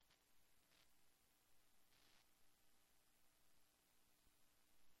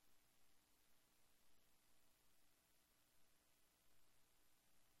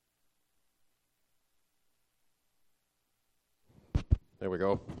There we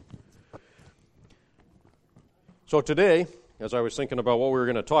go. So today, as I was thinking about what we were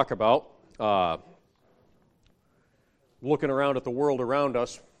going to talk about, looking around at the world around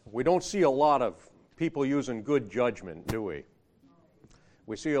us, we don't see a lot of people using good judgment, do we?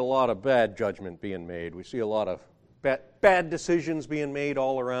 We see a lot of bad judgment being made. We see a lot of bad decisions being made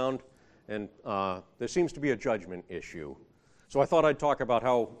all around, and there seems to be a judgment issue. So I thought I'd talk about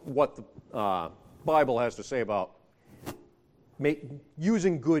what the Bible has to say about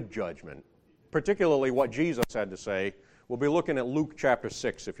using good judgment, particularly what Jesus had to say. We'll be looking at Luke chapter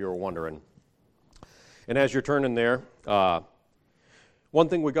 6, if you were wondering. And as you're turning there, one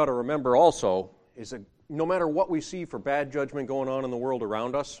thing we got to remember also is that no matter what we see for bad judgment going on in the world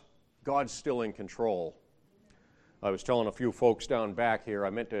around us, God's still in control. I was telling a few folks down back here,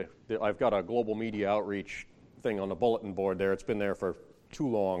 I've got a global media outreach thing on the bulletin board there. It's been there for too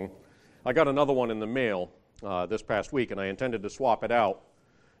long. I got another one in the mail this past week, and I intended to swap it out.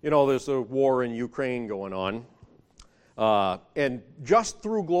 You know, there's a war in Ukraine going on, and just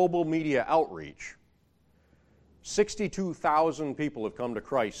through global media outreach, 62,000 people have come to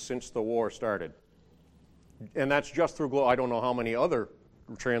Christ since the war started. And that's just through, I don't know how many other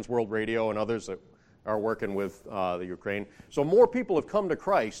Trans World Radio and others that are working with the Ukraine. So more people have come to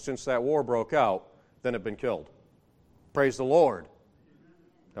Christ since that war broke out than have been killed. Praise the Lord.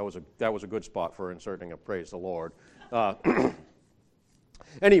 That was a good spot for inserting a praise the Lord.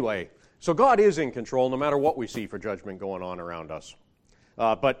 Anyway, so God is in control no matter what we see for judgment going on around us.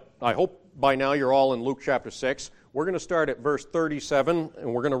 But I hope by now you're all in Luke chapter 6. We're going to start at verse 37,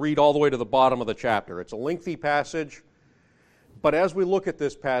 and we're going to read all the way to the bottom of the chapter. It's a lengthy passage, but as we look at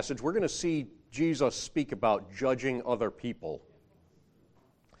this passage, we're going to see Jesus speak about judging other people.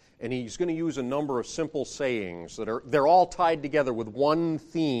 And he's going to use a number of simple sayings they're all tied together with one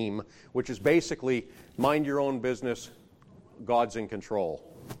theme, which is basically mind your own business, God's in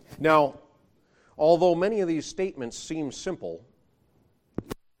control. Now, although many of these statements seem simple,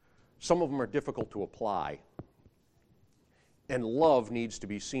 some of them are difficult to apply. And love needs to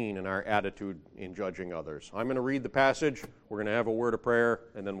be seen in our attitude in judging others. I'm going to read the passage, we're going to have a word of prayer,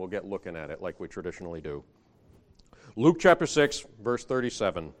 and then we'll get looking at it like we traditionally do. Luke chapter 6, verse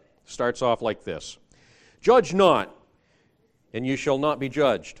 37, starts off like this. Judge not, and you shall not be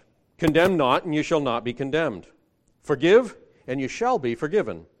judged. Condemn not, and you shall not be condemned. Forgive, and you shall be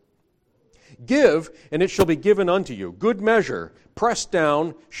forgiven. Give, and it shall be given unto you. Good measure, pressed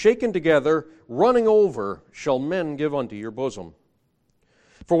down, shaken together, running over, shall men give unto your bosom.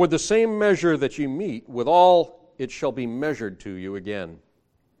 For with the same measure that ye meet, withal it shall be measured to you again.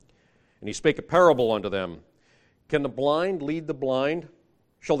 And he spake a parable unto them. Can the blind lead the blind?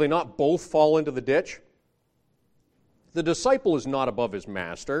 Shall they not both fall into the ditch? The disciple is not above his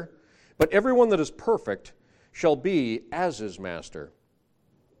master, but everyone that is perfect shall be as his master.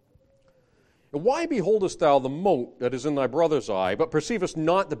 And why beholdest thou the mote that is in thy brother's eye, but perceivest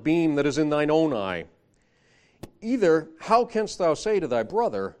not the beam that is in thine own eye? Either how canst thou say to thy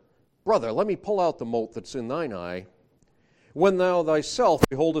brother, Brother, let me pull out the mote that's in thine eye, when thou thyself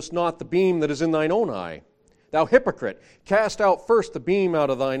beholdest not the beam that is in thine own eye? Thou hypocrite, cast out first the beam out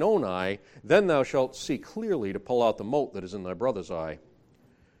of thine own eye, then thou shalt see clearly to pull out the mote that is in thy brother's eye.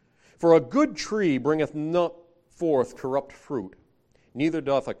 For a good tree bringeth not forth corrupt fruit, neither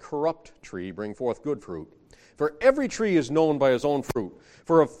doth a corrupt tree bring forth good fruit. For every tree is known by his own fruit.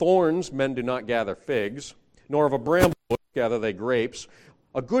 For of thorns men do not gather figs, nor of a bramble bush gather they grapes.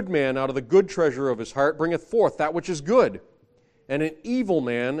 A good man out of the good treasure of his heart bringeth forth that which is good, and an evil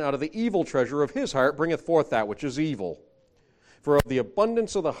man out of the evil treasure of his heart bringeth forth that which is evil. For of the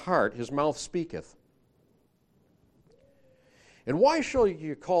abundance of the heart his mouth speaketh. And why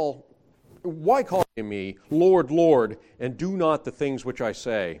call ye me, Lord, Lord, and do not the things which I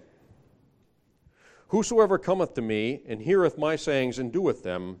say? Whosoever cometh to me, and heareth my sayings, and doeth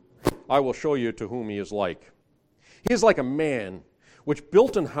them, I will show you to whom he is like. He is like a man which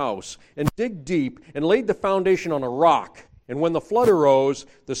built an house, and digged deep, and laid the foundation on a rock. And when the flood arose,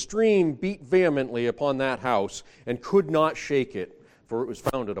 the stream beat vehemently upon that house, and could not shake it, for it was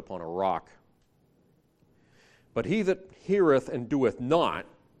founded upon a rock. But he that heareth and doeth not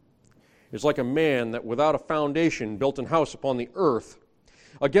is like a man that without a foundation built an house upon the earth,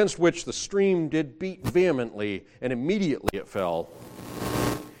 against which the stream did beat vehemently, and immediately it fell.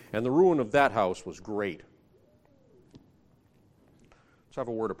 And the ruin of that house was great. Let's have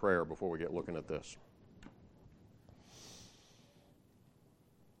a word of prayer before we get looking at this.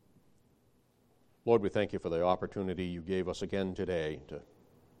 Lord, we thank you for the opportunity you gave us again today to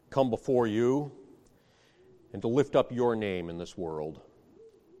come before you and to lift up your name in this world.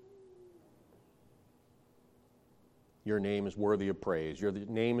 Your name is worthy of praise. Your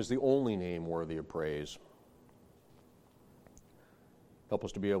name is the only name worthy of praise. Help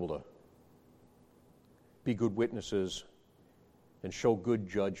us to be able to be good witnesses and show good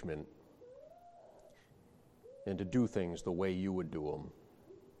judgment and to do things the way you would do them.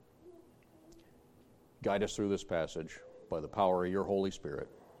 Guide us through this passage by the power of your Holy Spirit.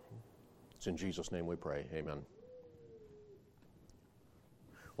 It's in Jesus' name we pray. Amen.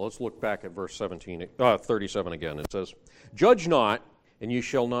 Well, let's look back at verse 37 again. It says, "Judge not, and you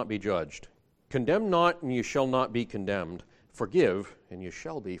shall not be judged. Condemn not, and you shall not be condemned. Forgive, and you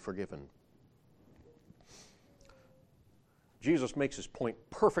shall be forgiven." Jesus makes his point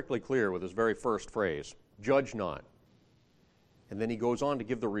perfectly clear with his very first phrase, "Judge not." And then he goes on to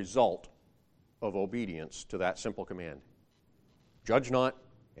give the result of obedience to that simple command. Judge not,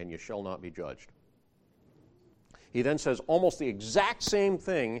 and you shall not be judged. He then says almost the exact same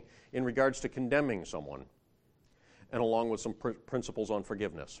thing in regards to condemning someone, and along with some principles on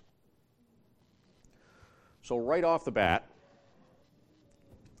forgiveness. So right off the bat,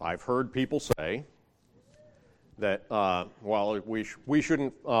 I've heard people say that, we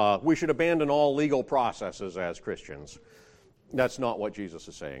should abandon all legal processes as Christians. That's not what Jesus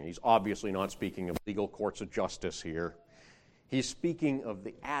is saying. He's obviously not speaking of legal courts of justice here. He's speaking of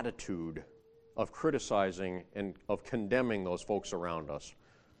the attitude of criticizing and of condemning those folks around us.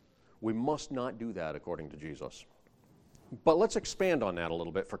 We must not do that according to Jesus. But let's expand on that a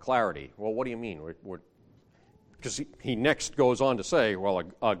little bit for clarity. Well, what do you mean? Because he next goes on to say, well,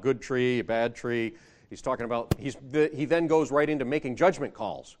 a good tree, a bad tree. He's talking about, he then goes right into making judgment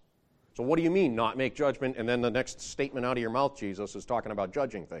calls. So what do you mean, not make judgment? And then the next statement out of your mouth, Jesus, is talking about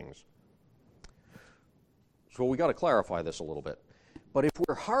judging things. So we got to clarify this a little bit. But if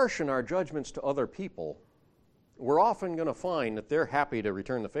we're harsh in our judgments to other people, we're often going to find that they're happy to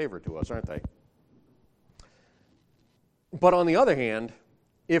return the favor to us, aren't they? But on the other hand,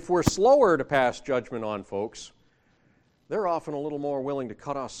 if we're slower to pass judgment on folks, they're often a little more willing to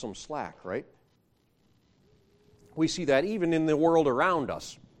cut us some slack, right? We see that even in the world around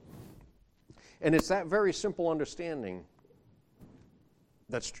us. And it's that very simple understanding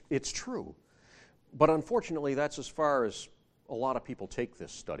it's true. But unfortunately, that's as far as a lot of people take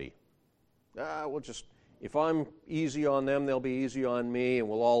this study. If I'm easy on them, they'll be easy on me, and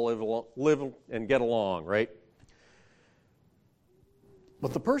we'll all live and get along, right?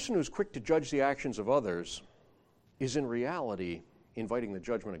 But the person who's quick to judge the actions of others is in reality inviting the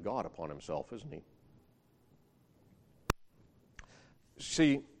judgment of God upon himself, isn't he?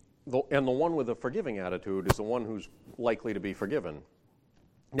 See, the one with a forgiving attitude is the one who's likely to be forgiven.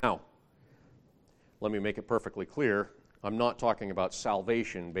 Now, let me make it perfectly clear. I'm not talking about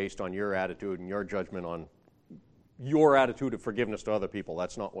salvation based on your attitude and your judgment on your attitude of forgiveness to other people.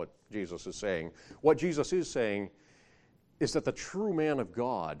 That's not what Jesus is saying. What Jesus is saying is that the true man of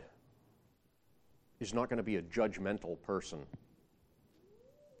God is not going to be a judgmental person.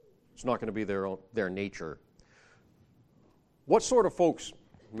 It's not going to be their nature. What sort of folks,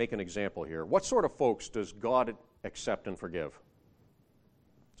 make an example here, what sort of folks does God accept and forgive?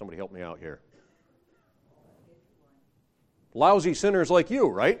 Somebody help me out here. Lousy sinners like you,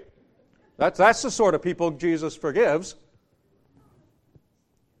 right? That's the sort of people Jesus forgives.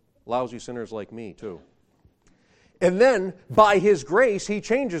 Lousy sinners like me, too. And then, by His grace, He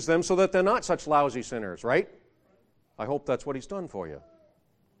changes them so that they're not such lousy sinners, right? I hope that's what He's done for you.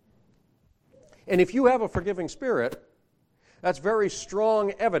 And if you have a forgiving spirit, that's very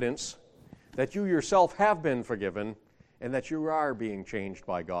strong evidence that you yourself have been forgiven and that you are being changed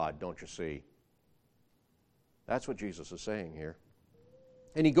by God, don't you see? That's what Jesus is saying here.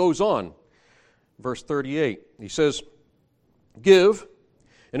 And he goes on, verse 38. He says, "Give,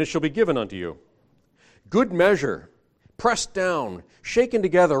 and it shall be given unto you. Good measure, pressed down, shaken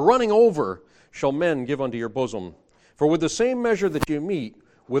together, running over, shall men give unto your bosom. For with the same measure that you meet,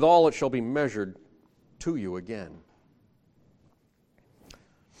 withal it shall be measured to you again."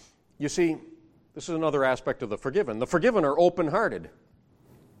 You see, this is another aspect of the forgiven. The forgiven are open-hearted.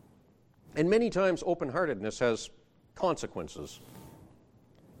 And many times open-heartedness has consequences.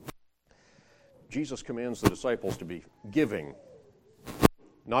 Jesus commands the disciples to be giving.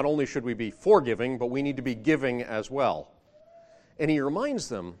 Not only should we be forgiving, but we need to be giving as well. And he reminds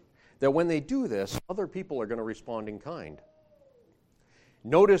them that when they do this, other people are going to respond in kind.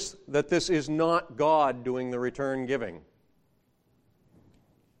 Notice that this is not God doing the return giving.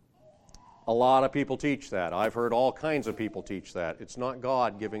 A lot of people teach that. I've heard all kinds of people teach that. It's not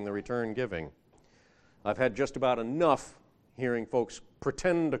God giving the return giving. I've had just about enough hearing folks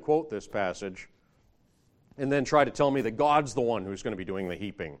pretend to quote this passage and then try to tell me that God's the one who's going to be doing the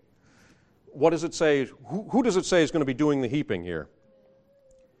heaping. what does it say? Who does it say is going to be doing the heaping here?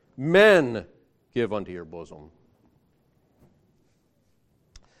 Men give unto your bosom.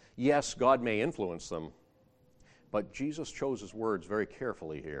 Yes, God may influence them, but Jesus chose his words very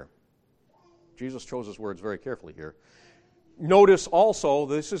carefully here. Jesus chose his words very carefully here. Notice also,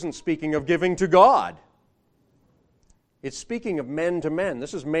 this isn't speaking of giving to God. It's speaking of men to men.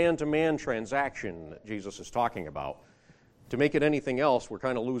 This is man-to-man transaction that Jesus is talking about. To make it anything else, we're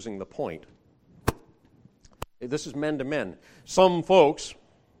kind of losing the point. This is men to men. Some folks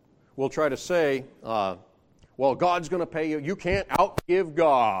will try to say, well, God's going to pay you. You can't outgive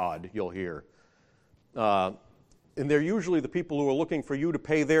God, you'll hear. And they're usually the people who are looking for you to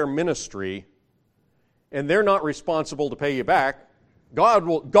pay their ministry, and they're not responsible to pay you back. God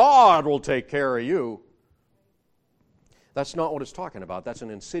will take care of you. That's not what it's talking about. That's an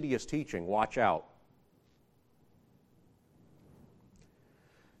insidious teaching. Watch out.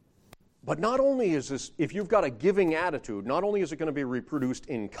 But not only is this, if you've got a giving attitude, not only is it going to be reproduced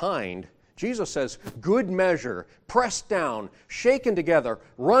in kind, Jesus says, good measure, pressed down, shaken together,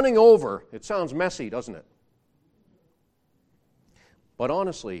 running over. It sounds messy, doesn't it? But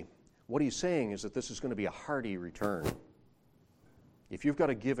honestly, what he's saying is that this is going to be a hearty return. If you've got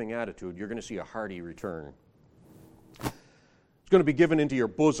a giving attitude, you're going to see a hearty return. It's going to be given into your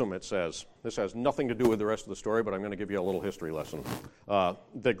bosom, it says. This has nothing to do with the rest of the story, but I'm going to give you a little history lesson.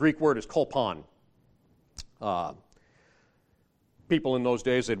 The Greek word is kolpon. People in those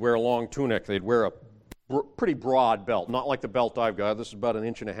days, they'd wear a long tunic. They'd wear a pretty broad belt, not like the belt I've got. This is about 1.5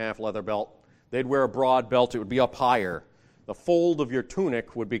 inch leather belt. They'd wear a broad belt. It would be up higher. The fold of your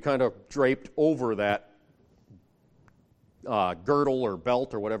tunic would be kind of draped over that girdle or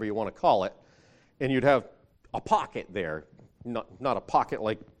belt or whatever you want to call it, and you'd have a pocket there. Not a pocket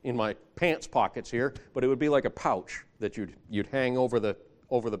like in my pants pockets here, but it would be like a pouch that you'd hang over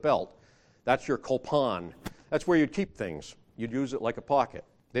the belt. That's your kolpon. That's where you'd keep things. You'd use it like a pocket.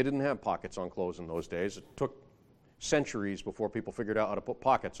 They didn't have pockets on clothes in those days. It took centuries before people figured out how to put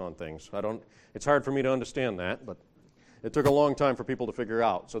pockets on things. It's hard for me to understand that, but it took a long time for people to figure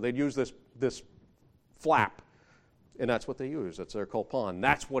out. So they'd use this flap, and that's what they use. That's their kolpon.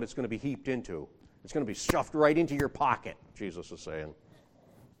 That's what it's going to be heaped into. It's going to be stuffed right into your pocket, Jesus is saying.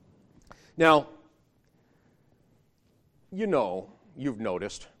 Now, you've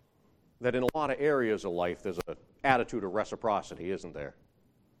noticed that in a lot of areas of life there's an attitude of reciprocity, isn't there?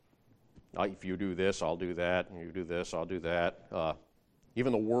 If you do this, I'll do that. And you do this, I'll do that.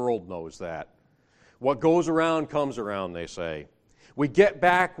 Even the world knows that. What goes around comes around, they say. We get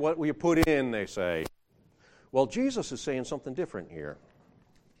back what we put in, they say. Well, Jesus is saying something different here.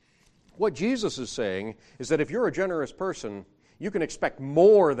 What Jesus is saying is that if you're a generous person, you can expect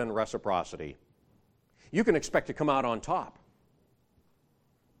more than reciprocity. You can expect to come out on top.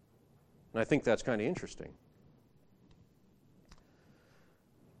 And I think that's kind of interesting.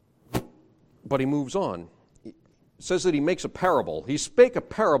 But he moves on. It says that he makes a parable. He spake a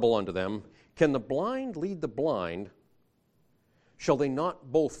parable unto them. Can the blind lead the blind? Shall they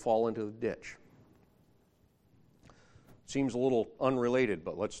not both fall into the ditch? Seems a little unrelated,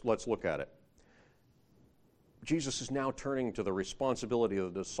 but let's look at it. Jesus is now turning to the responsibility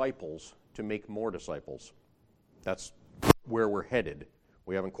of the disciples to make more disciples. That's where we're headed.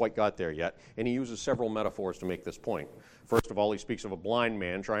 We haven't quite got there yet. And he uses several metaphors to make this point. First of all, he speaks of a blind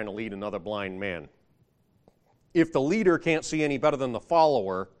man trying to lead another blind man. If the leader can't see any better than the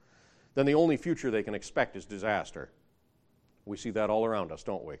follower, then the only future they can expect is disaster. We see that all around us,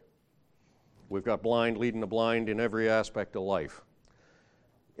 don't we? We've got blind leading the blind in every aspect of life.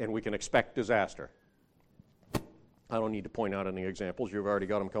 And we can expect disaster. I don't need to point out any examples. You've already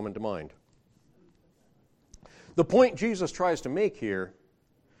got them coming to mind. The point Jesus tries to make here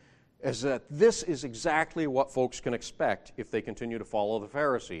is that this is exactly what folks can expect if they continue to follow the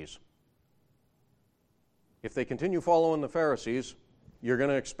Pharisees. If they continue following the Pharisees, you're going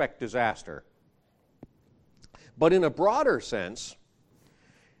to expect disaster. But in a broader sense,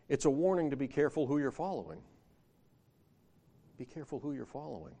 it's a warning to be careful who you're following. Be careful who you're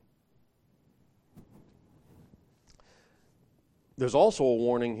following. There's also a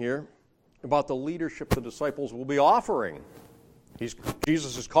warning here about the leadership the disciples will be offering.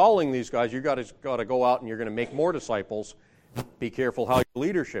 Jesus is calling these guys, you've got to go out and you're going to make more disciples. Be careful how your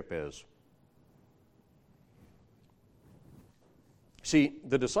leadership is. See,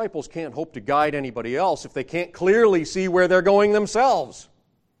 the disciples can't hope to guide anybody else if they can't clearly see where they're going themselves.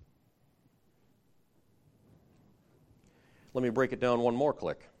 Let me break it down one more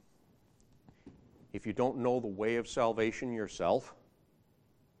click. If you don't know the way of salvation yourself,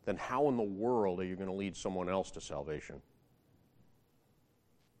 then how in the world are you going to lead someone else to salvation?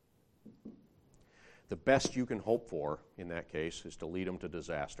 the best you can hope for in that case is to lead them to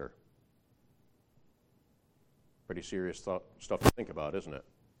disaster. Pretty serious stuff to think about, isn't it?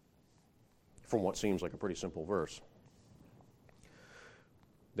 From what seems like a pretty simple verse.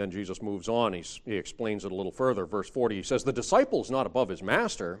 Then Jesus moves on. He explains it a little further. Verse 40, he says, "The disciple is not above his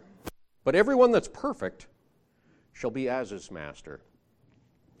master, but everyone that's perfect shall be as his master."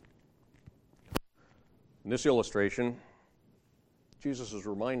 In this illustration, Jesus is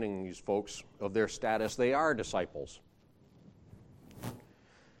reminding these folks of their status. They are disciples.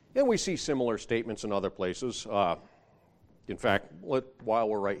 And we see similar statements in other places. In fact, while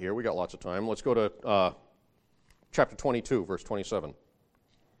we're right here, we got lots of time. Let's go to chapter 22, verse 27.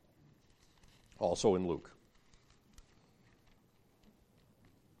 Also in Luke.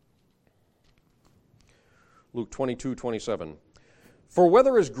 Luke 22:27. "For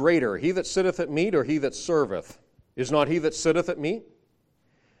whether is greater, he that sitteth at meat or he that serveth? Is not he that sitteth at meat?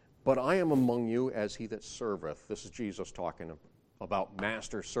 But I am among you as he that serveth." This is Jesus talking about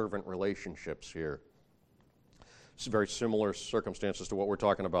master-servant relationships here. It's very similar circumstances to what we're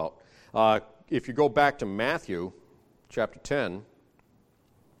talking about. If you go back to Matthew chapter 10,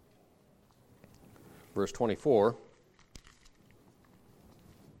 verse 24,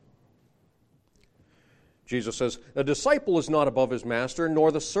 Jesus says, "A disciple is not above his master,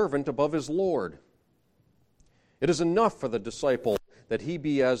 nor the servant above his Lord. It is enough for the disciple that he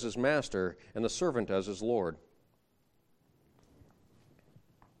be as his master, and the servant as his Lord."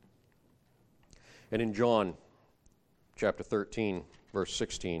 And in John chapter 13, verse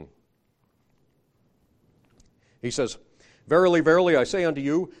 16, he says, "Verily, verily, I say unto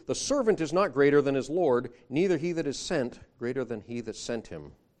you, the servant is not greater than his Lord, neither he that is sent greater than he that sent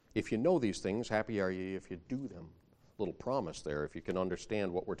him. If you know these things, happy are ye if you do them." Little promise there, if you can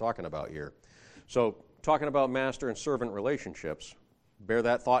understand what we're talking about here. So, talking about master and servant relationships, bear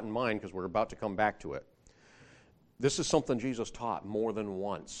that thought in mind because we're about to come back to it. This is something Jesus taught more than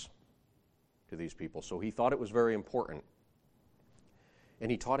once to these people, so he thought it was very important.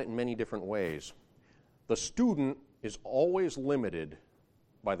 And he taught it in many different ways. The student is always limited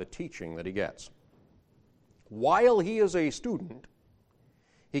by the teaching that he gets. While he is a student,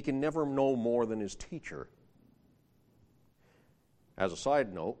 he can never know more than his teacher. As a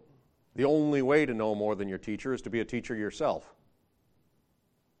side note, the only way to know more than your teacher is to be a teacher yourself.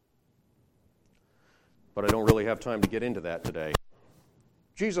 But I don't really have time to get into that today.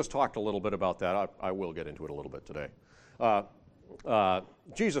 Jesus talked a little bit about that. I will get into it a little bit today.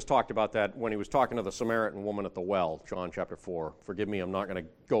 Jesus talked about that when he was talking to the Samaritan woman at the well, John chapter 4. Forgive me, I'm not going to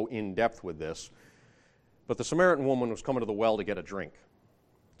go in depth with this. But the Samaritan woman was coming to the well to get a drink.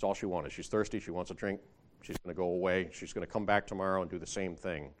 That's all she wanted. She's thirsty. She wants a drink. She's going to go away. She's going to come back tomorrow and do the same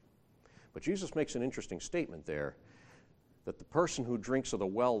thing. But Jesus makes an interesting statement there that the person who drinks of the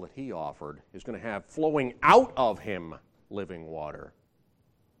well that he offered is going to have flowing out of him living water.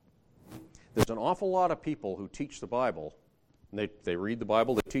 There's an awful lot of people who teach the Bible, and they read the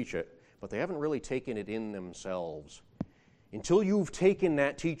Bible, they teach it, but they haven't really taken it in themselves. Until you've taken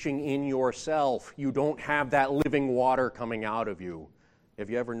that teaching in yourself, you don't have that living water coming out of you. Have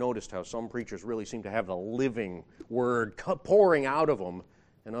you ever noticed how some preachers really seem to have the living word pouring out of them,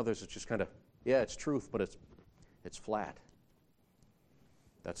 and others it's just kind of, yeah, it's truth, but it's flat.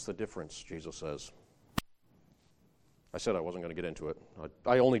 That's the difference, Jesus says. I said I wasn't going to get into it.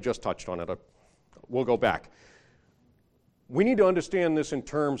 I only just touched on it. We'll go back. We need to understand this in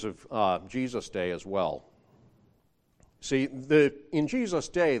terms of Jesus' day as well. See, in Jesus'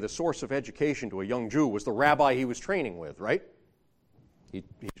 day, the source of education to a young Jew was the rabbi he was training with, right? He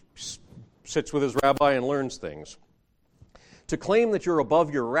sits with his rabbi and learns things. To claim that you're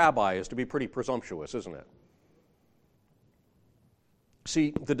above your rabbi is to be pretty presumptuous, isn't it?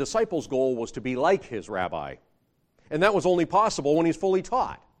 See, the disciples' goal was to be like his rabbi, and that was only possible when he's fully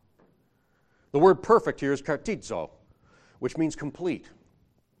taught. The word perfect here is kartizo, which means complete.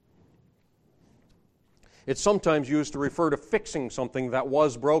 It's sometimes used to refer to fixing something that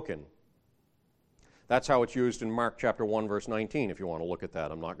was broken. That's how it's used in Mark chapter 1, verse 19, if you want to look at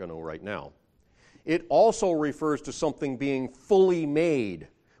that. I'm not going to right now. It also refers to something being fully made,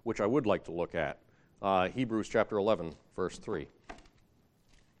 which I would like to look at. Hebrews chapter 11, verse 3.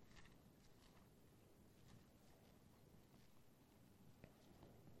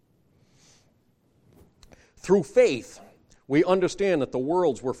 Through faith, we understand that the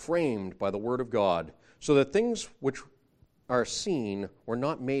worlds were framed by the Word of God, so that things which are seen were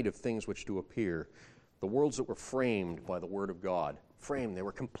not made of things which do appear. The worlds that were framed by the Word of God. Framed, they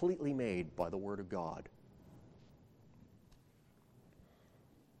were completely made by the Word of God.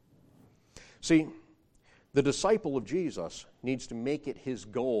 See, the disciple of Jesus needs to make it his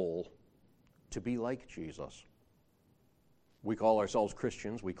goal to be like Jesus. We call ourselves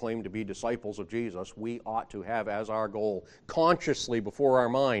Christians. We claim to be disciples of Jesus. We ought to have as our goal, consciously before our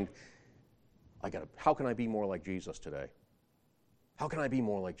mind, how can I be more like Jesus today? How can I be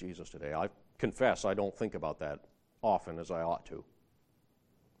more like Jesus today? I confess I don't think about that often as I ought to.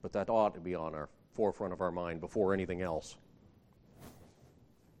 But that ought to be on our forefront of our mind before anything else.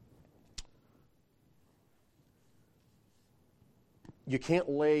 You can't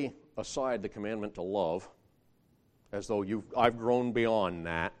lay aside the commandment to love as though I've grown beyond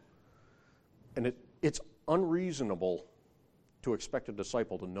that. And it's unreasonable to expect a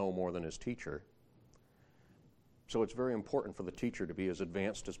disciple to know more than his teacher. So it's very important for the teacher to be as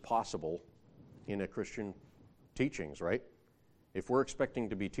advanced as possible in a Christian teachings, right? If we're expecting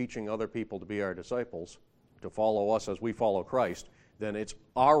to be teaching other people to be our disciples, to follow us as we follow Christ, then it's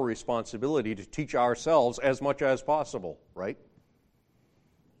our responsibility to teach ourselves as much as possible, right?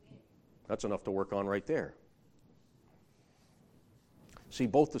 That's enough to work on right there. See,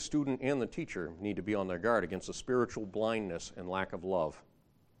 both the student and the teacher need to be on their guard against the spiritual blindness and lack of love.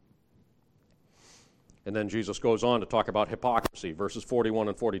 And then Jesus goes on to talk about hypocrisy, verses 41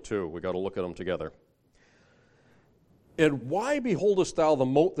 and 42. We've got to look at them together. And why beholdest thou the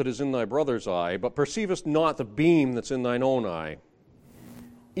mote that is in thy brother's eye, but perceivest not the beam that's in thine own eye?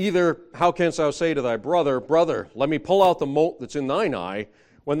 Either how canst thou say to thy brother, Brother, let me pull out the mote that's in thine eye,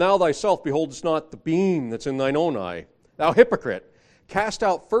 when thou thyself beholdest not the beam that's in thine own eye? Thou hypocrite, cast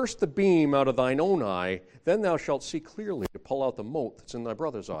out first the beam out of thine own eye, then thou shalt see clearly to pull out the mote that's in thy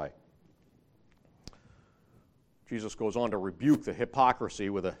brother's eye. Jesus goes on to rebuke the hypocrisy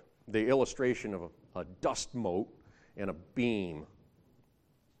with the illustration of a dust mote and a beam.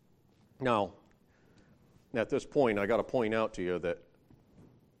 Now, at this point, I got to point out to you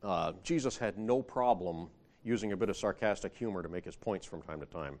that Jesus had no problem using a bit of sarcastic humor to make his points from time to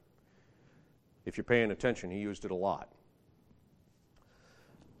time. If you're paying attention, he used it a lot.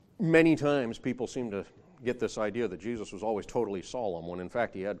 Many times people seem to get this idea that Jesus was always totally solemn, when in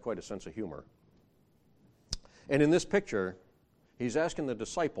fact he had quite a sense of humor. And in this picture, he's asking the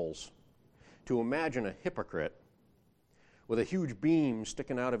disciples to imagine a hypocrite with a huge beam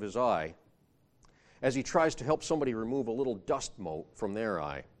sticking out of his eye as he tries to help somebody remove a little dust mote from their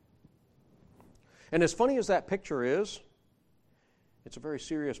eye. And as funny as that picture is, it's a very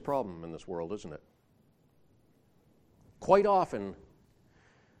serious problem in this world, isn't it? Quite often,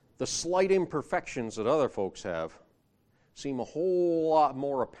 the slight imperfections that other folks have seem a whole lot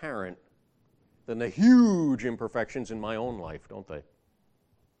more apparent than the huge imperfections in my own life, don't they?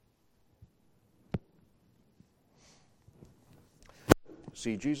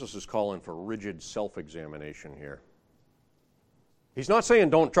 See, Jesus is calling for rigid self-examination here. He's not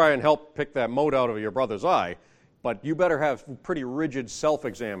saying don't try and help pick that mote out of your brother's eye, but you better have pretty rigid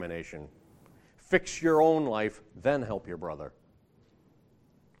self-examination. Fix your own life, then help your brother.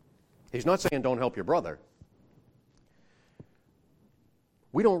 He's not saying don't help your brother.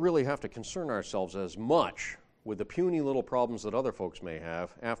 We don't really have to concern ourselves as much with the puny little problems that other folks may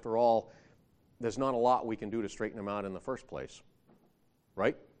have. After all, there's not a lot we can do to straighten them out in the first place.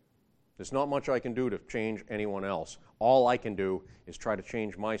 Right? There's not much I can do to change anyone else. All I can do is try to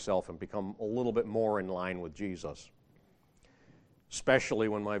change myself and become a little bit more in line with Jesus, especially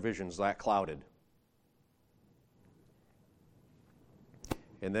when my vision's that clouded.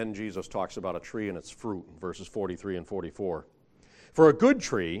 And then Jesus talks about a tree and its fruit in verses 43 and 44. For a good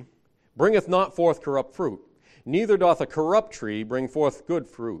tree bringeth not forth corrupt fruit, neither doth a corrupt tree bring forth good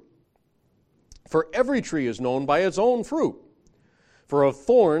fruit. For every tree is known by its own fruit. For of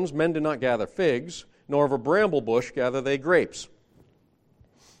thorns men do not gather figs, nor of a bramble bush gather they grapes.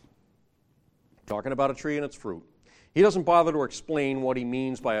 Talking about a tree and its fruit. He doesn't bother to explain what he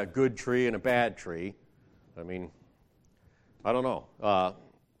means by a good tree and a bad tree. I mean, I don't know.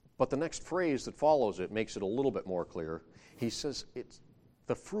 But the next phrase that follows it makes it a little bit more clear. He says it's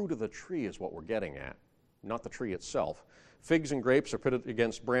the fruit of the tree is what we're getting at, not the tree itself. Figs and grapes are pitted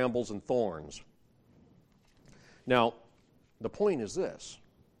against brambles and thorns. Now, the point is this.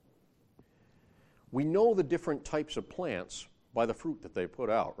 We know the different types of plants by the fruit that they put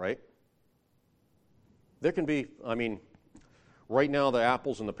out, right? There can be, right now the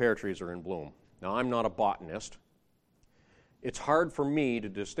apples and the pear trees are in bloom. Now, I'm not a botanist. It's hard for me to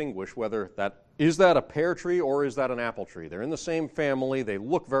distinguish whether that is a pear tree or is that an apple tree. They're in the same family. They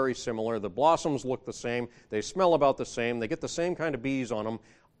look very similar. The blossoms look the same. They smell about the same. They get the same kind of bees on them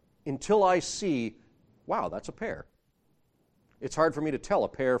until I see, wow, that's a pear. It's hard for me to tell a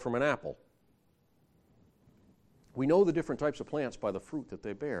pear from an apple. We know the different types of plants by the fruit that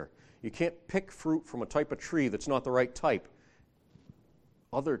they bear. You can't pick fruit from a type of tree that's not the right type.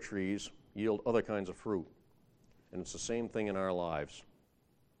 Other trees yield other kinds of fruit. And it's the same thing in our lives.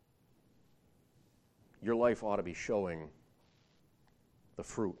 Your life ought to be showing the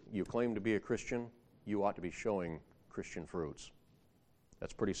fruit. You claim to be a Christian, you ought to be showing Christian fruits.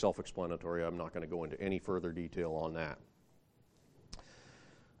 That's pretty self-explanatory. I'm not going to go into any further detail on that.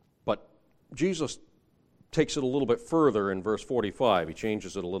 But Jesus takes it a little bit further in verse 45. He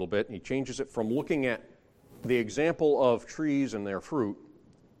changes it a little bit. He changes it from looking at the example of trees and their fruit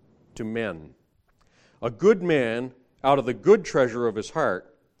to men. A good man out of the good treasure of his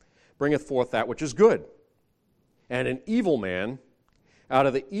heart bringeth forth that which is good. And an evil man out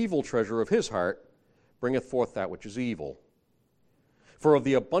of the evil treasure of his heart bringeth forth that which is evil. For of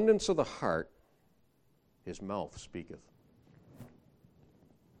the abundance of the heart his mouth speaketh.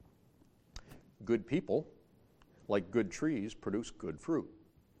 Good people, like good trees, produce good fruit.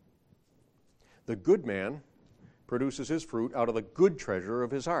 The good man produces his fruit out of the good treasure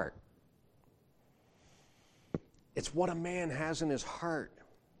of his heart. It's what a man has in his heart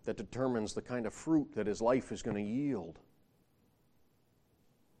that determines the kind of fruit that his life is going to yield.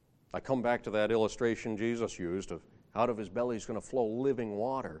 I come back to that illustration Jesus used of out of his belly is going to flow living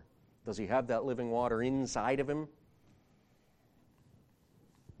water. Does he have that living water inside of him?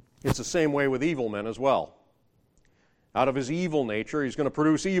 It's the same way with evil men as well. Out of his evil nature, he's going to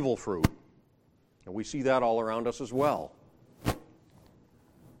produce evil fruit. And we see that all around us as well.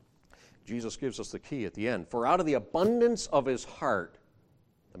 Jesus gives us the key at the end. For out of the abundance of his heart,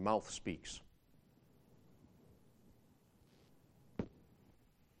 the mouth speaks.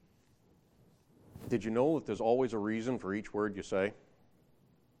 Did you know that there's always a reason for each word you say?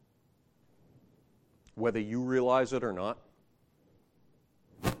 Whether you realize it or not.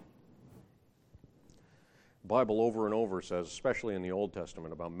 The Bible over and over says, especially in the Old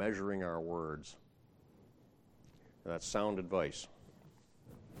Testament, about measuring our words. And that's sound advice.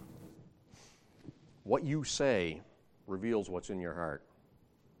 What you say reveals what's in your heart.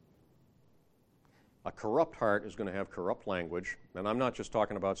 A corrupt heart is going to have corrupt language, and I'm not just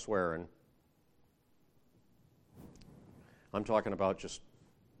talking about swearing. I'm talking about just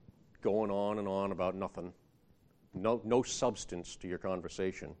going on and on about nothing. No substance to your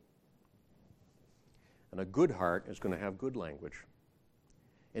conversation. And a good heart is going to have good language.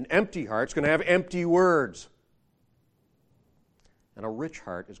 An empty heart is going to have empty words. And a rich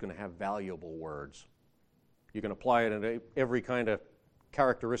heart is going to have valuable words. You can apply it in every kind of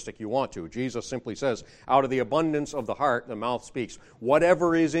characteristic you want to. Jesus simply says, out of the abundance of the heart, the mouth speaks.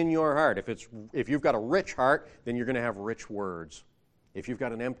 Whatever is in your heart. If you've got a rich heart, then you're going to have rich words. If you've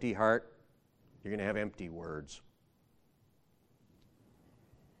got an empty heart, you're going to have empty words.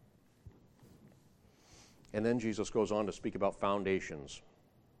 And then Jesus goes on to speak about foundations.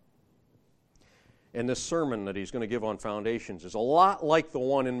 And this sermon that he's going to give on foundations is a lot like the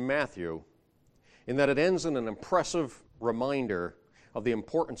one in Matthew, in that it ends in an impressive reminder of the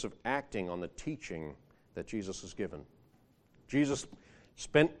importance of acting on the teaching that Jesus has given. Jesus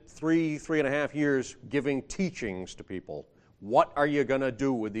spent 3.5 years giving teachings to people. What are you going to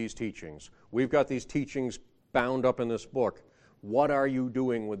do with these teachings? We've got these teachings bound up in this book. What are you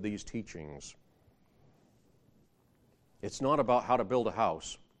doing with these teachings? It's not about how to build a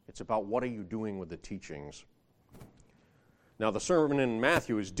house. It's about what are you doing with the teachings. Now, the sermon in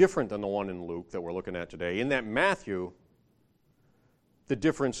Matthew is different than the one in Luke that we're looking at today. In that Matthew, the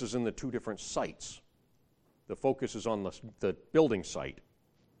difference is in the two different sites. The focus is on the building site.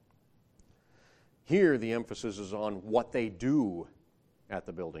 Here, the emphasis is on what they do at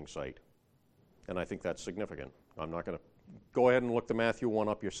the building site. And I think that's significant. I'm not going to go ahead and look the Matthew one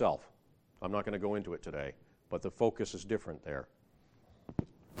up yourself. I'm not going to go into it today. But the focus is different there.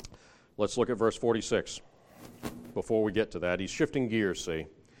 Let's look at verse 46. Before we get to that, he's shifting gears, see.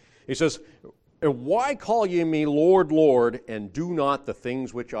 He says, "And why call ye me Lord, Lord, and do not the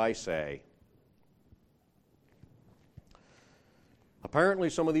things which I say?" Apparently,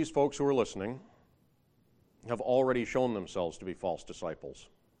 some of these folks who are listening have already shown themselves to be false disciples.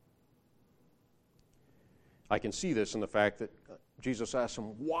 I can see this in the fact that Jesus asks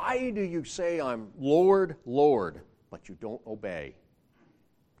them, "Why do you say I'm Lord, Lord, but you don't obey?"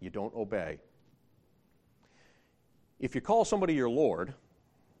 You don't obey. If you call somebody your Lord,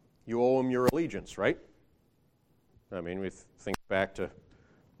 you owe him your allegiance, right? I mean, we think back to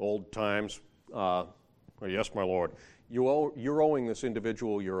old times. Yes, my Lord. You're owing this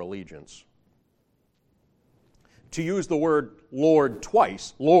individual your allegiance. To use the word Lord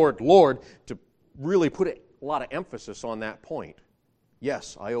twice, Lord, Lord, to really put a lot of emphasis on that point.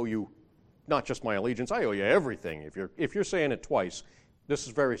 Yes, I owe you not just my allegiance, I owe you everything. If you're saying it twice, this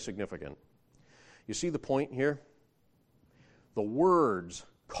is very significant. You see the point here? The words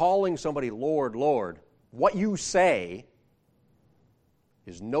calling somebody Lord, Lord, what you say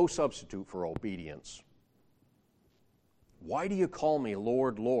is no substitute for obedience. Why do you call me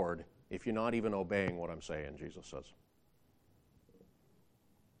Lord, Lord, if you're not even obeying what I'm saying, Jesus says.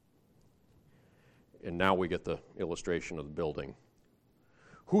 And now we get the illustration of the building.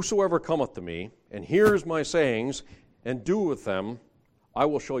 Whosoever cometh to me, and hears my sayings, and doeth them, I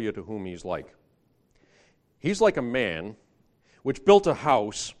will show you to whom he's like. He's like a man which built a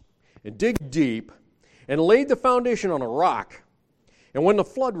house, and digged deep, and laid the foundation on a rock. And when the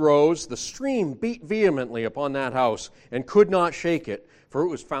flood rose, the stream beat vehemently upon that house, and could not shake it, for it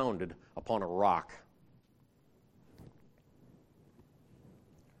was founded upon a rock.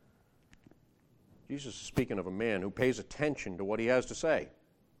 Jesus is speaking of a man who pays attention to what he has to say.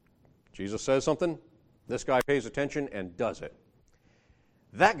 Jesus says something, this guy pays attention and does it.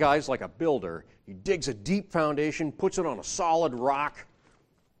 That guy's like a builder. He digs a deep foundation, puts it on a solid rock.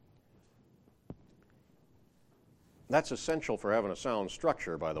 That's essential for having a sound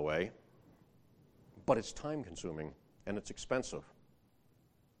structure, by the way. But it's time-consuming, and it's expensive.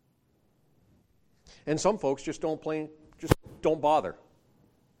 And some folks just don't bother.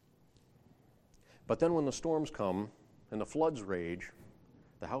 But then when the storms come and the floods rage,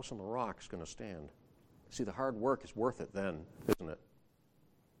 the house on the rock's going to stand. See, the hard work is worth it then, isn't it?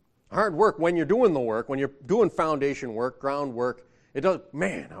 Hard work, when you're doing the work, when you're doing foundation work, groundwork, it does,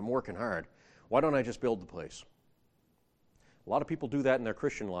 man, I'm working hard. Why don't I just build the place? A lot of people do that in their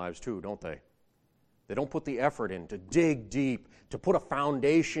Christian lives too, don't they? They don't put the effort in to dig deep, to put a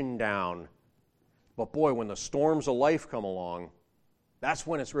foundation down. But boy, when the storms of life come along, that's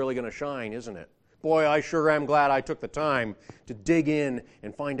when it's really going to shine, isn't it? Boy, I sure am glad I took the time to dig in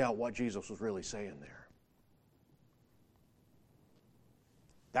and find out what Jesus was really saying there.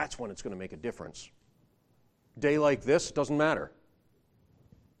 That's when it's going to make a difference. Day like this doesn't matter.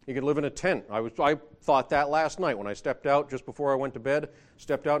 You could live in a tent. I thought that last night when I stepped out just before I went to bed,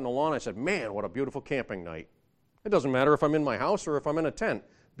 stepped out in the lawn, I said, man, what a beautiful camping night. It doesn't matter if I'm in my house or if I'm in a tent.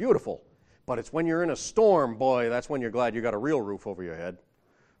 Beautiful. But it's when you're in a storm, boy, that's when you're glad you got a real roof over your head.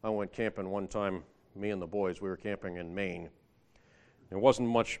 I went camping one time, me and the boys, we were camping in Maine. There wasn't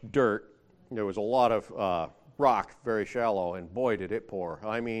much dirt. There was a lot of rock, very shallow, and boy, did it pour.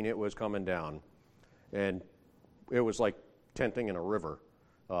 I mean, it was coming down. And it was like tenting in a river.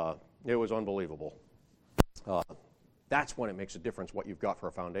 It was unbelievable. That's when it makes a difference what you've got for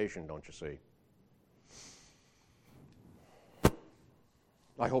a foundation, don't you see?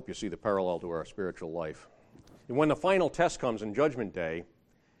 I hope you see the parallel to our spiritual life. And when the final test comes in Judgment Day,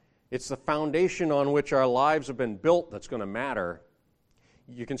 it's the foundation on which our lives have been built that's going to matter.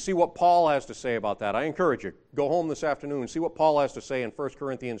 You can see what Paul has to say about that. I encourage you, go home this afternoon and see what Paul has to say in 1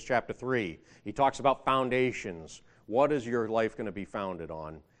 Corinthians chapter 3. He talks about foundations. What is your life going to be founded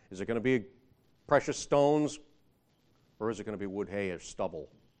on? Is it going to be precious stones, or is it going to be wood, hay, or stubble?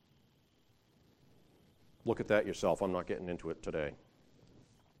 Look at that yourself. I'm not getting into it today.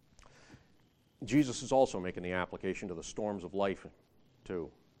 Jesus is also making the application to the storms of life, too.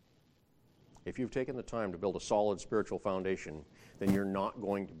 If you've taken the time to build a solid spiritual foundation, then you're not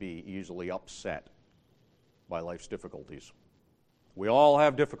going to be easily upset by life's difficulties. We all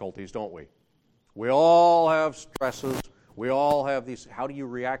have difficulties, don't we? We all have stresses. We all have these. How do you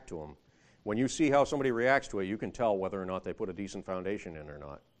react to them? When you see how somebody reacts to it, you can tell whether or not they put a decent foundation in or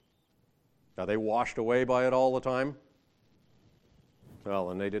not. Are they washed away by it all the time? Well,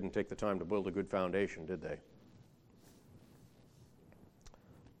 then they didn't take the time to build a good foundation, did they?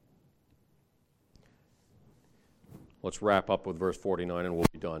 Let's wrap up with verse 49 and we'll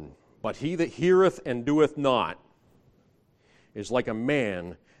be done. But he that heareth and doeth not is like a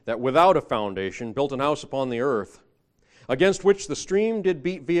man that without a foundation built an house upon the earth, against which the stream did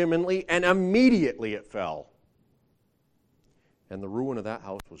beat vehemently, and immediately it fell. And the ruin of that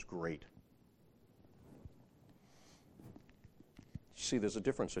house was great. You see, there's a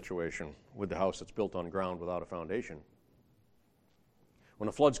different situation with the house that's built on ground without a foundation. When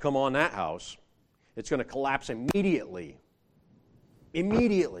the floods come on that house, it's going to collapse immediately.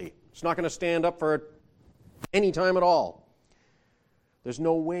 Immediately. It's not going to stand up for any time at all. There's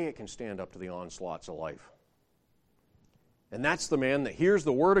no way it can stand up to the onslaughts of life. And that's the man that hears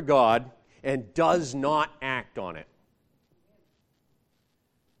the word of God and does not act on it.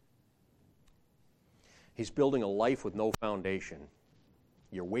 He's building a life with no foundation.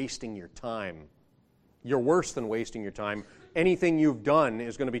 You're wasting your time. You're worse than wasting your time. Anything you've done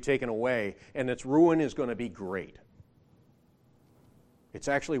is going to be taken away, and its ruin is going to be great. It's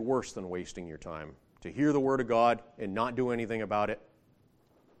actually worse than wasting your time. To hear the word of God and not do anything about it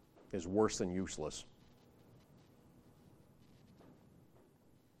is worse than useless.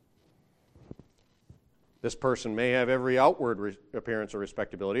 This person may have every outward appearance of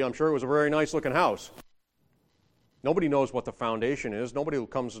respectability. I'm sure it was a very nice looking house. Nobody knows what the foundation is. Nobody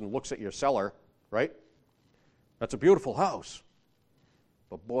comes and looks at your cellar, right? That's a beautiful house.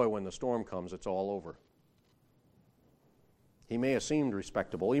 But boy, when the storm comes, it's all over. He may have seemed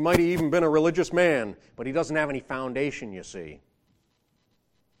respectable. He might have even been a religious man, but he doesn't have any foundation, you see.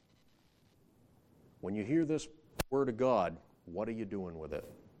 When you hear this word of God, what are you doing with it?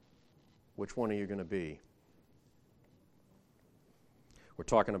 Which one are you going to be? We're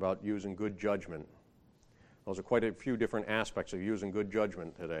talking about using good judgment. Those are quite a few different aspects of using good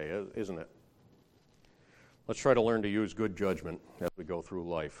judgment today, isn't it? Let's try to learn to use good judgment as we go through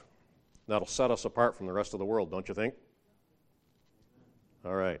life. That'll set us apart from the rest of the world, don't you think?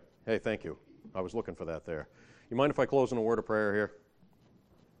 All right. Hey, thank you. I was looking for that there. You mind if I close in a word of prayer here?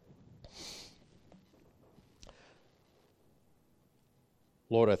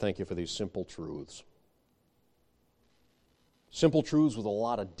 Lord, I thank you for these simple truths. Simple truths with a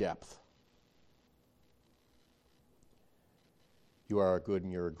lot of depth. You are a good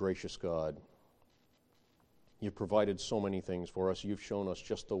and you're a gracious God. You've provided so many things for us. You've shown us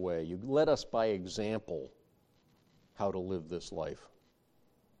just the way. You led us by example how to live this life.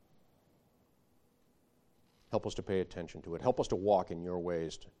 Help us to pay attention to it. Help us to walk in your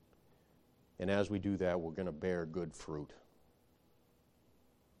ways. And as we do that, we're going to bear good fruit.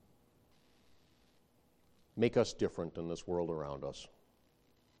 Make us different than this world around us.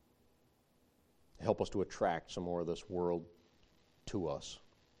 Help us to attract some more of this world to us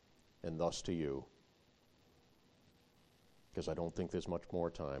and thus to you. Because I don't think there's much more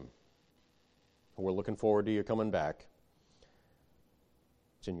time. We're looking forward to you coming back.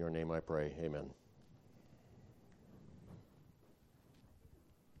 It's in your name I pray. Amen.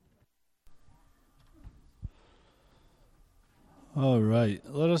 All right.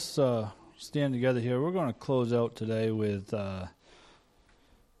 Let us stand together here. We're going to close out today with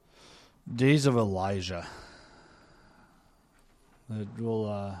Days of Elijah. It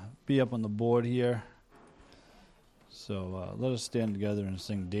will be up on the board here. So let us stand together and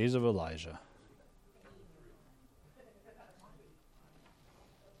sing Days of Elijah.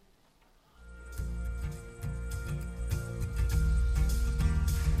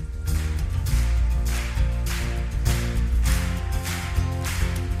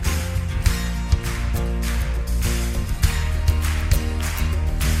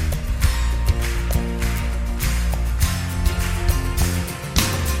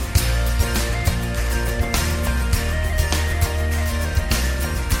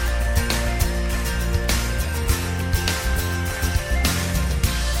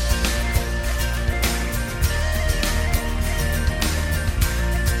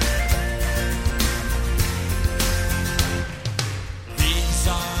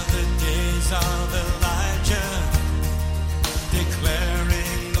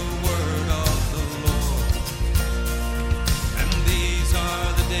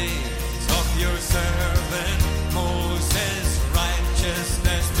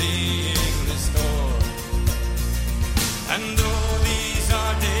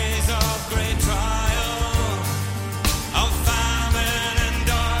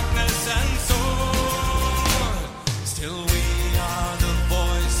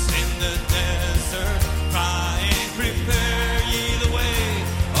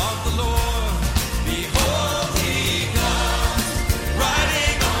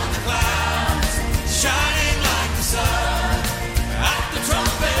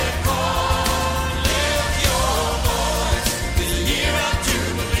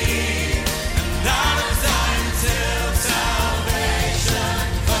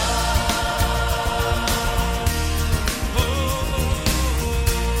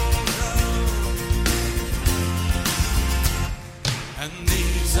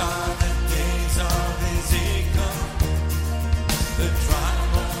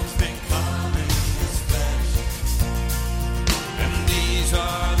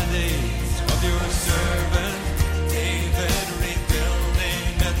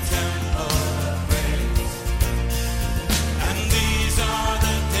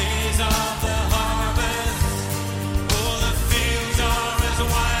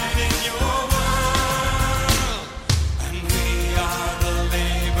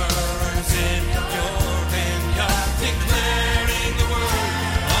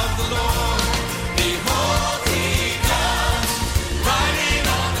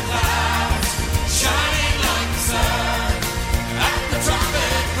 Riding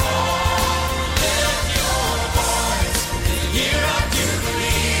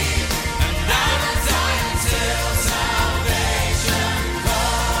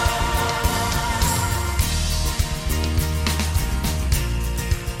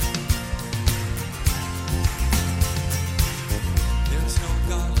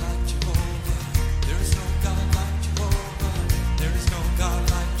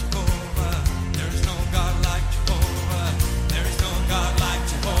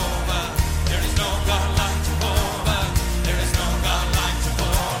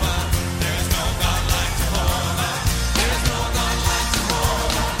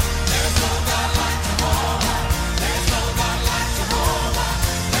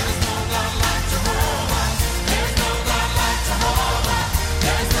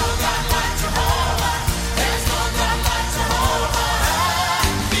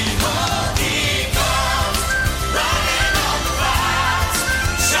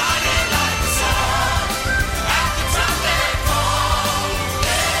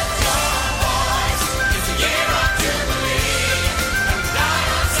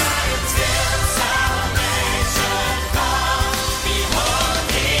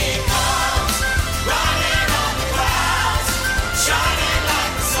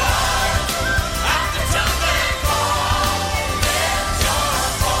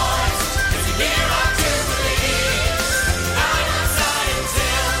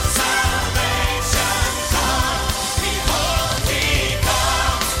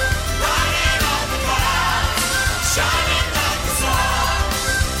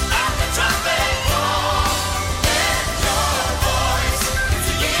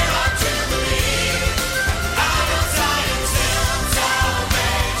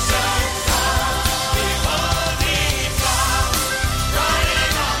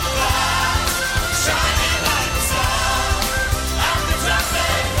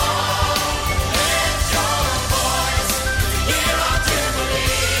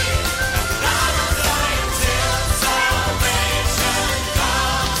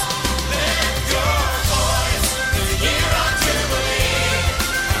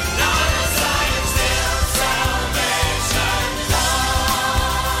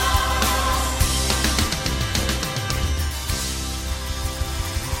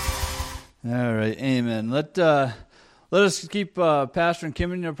let us keep Pastor and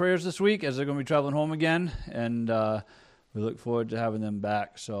Kim in your prayers this week as they're going to be traveling home again, and we look forward to having them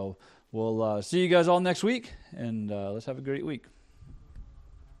back. So we'll see you guys all next week, and let's have a great week.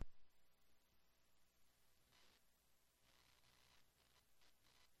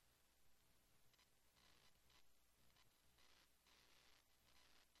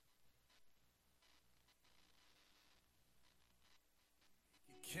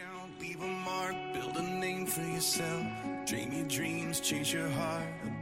 Count, leave a mark, build a name for yourself. Dream your dreams, chase your heart.